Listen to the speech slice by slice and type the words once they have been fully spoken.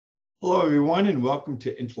Hello, everyone, and welcome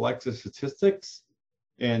to Intellectus Statistics.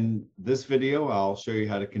 In this video, I'll show you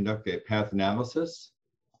how to conduct a path analysis.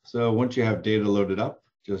 So once you have data loaded up,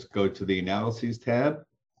 just go to the Analyses tab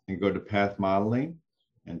and go to Path Modeling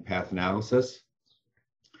and Path Analysis.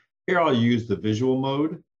 Here I'll use the visual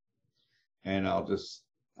mode, and I'll just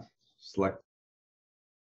select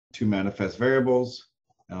two manifest variables,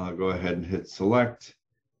 and I'll go ahead and hit Select,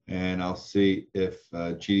 and I'll see if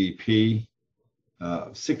GDP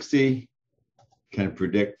 60 can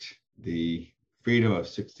predict the freedom of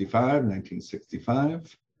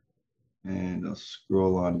 1965. And I'll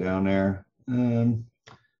scroll on down there.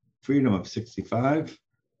 Freedom of 65.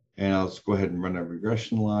 And I'll just go ahead and run a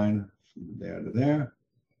regression line from there to there.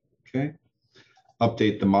 Okay.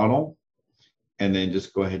 Update the model. And then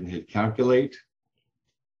just go ahead and hit calculate.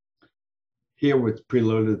 Here what's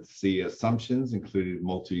preloaded is the assumptions, including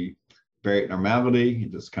multivariate normality. You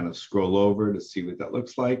just kind of scroll over to see what that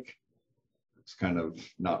looks like. It's kind of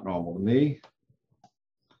not normal to me.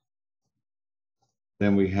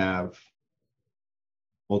 Then we have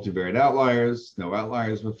multivariate outliers. No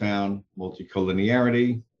outliers were found.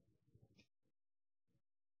 Multicollinearity.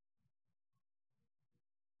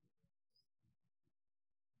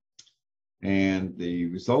 And the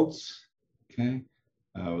results. Okay.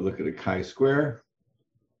 We'll look at a chi-square.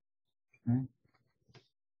 Okay.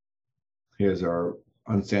 Here's our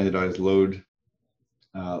unstandardized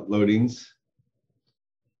loadings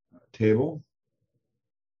table.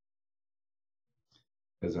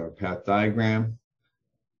 There's our path diagram.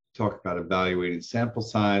 Talk about evaluated sample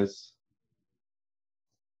size,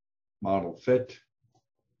 model fit,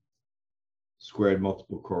 squared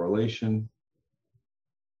multiple correlation,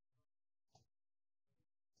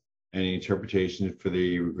 any interpretation for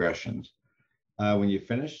the regressions. When you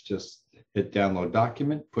finish, just hit download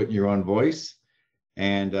document, put in your own voice,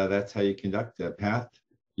 and that's how you conduct a path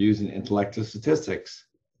using Intellectus Statistics.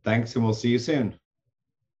 Thanks, and we'll see you soon.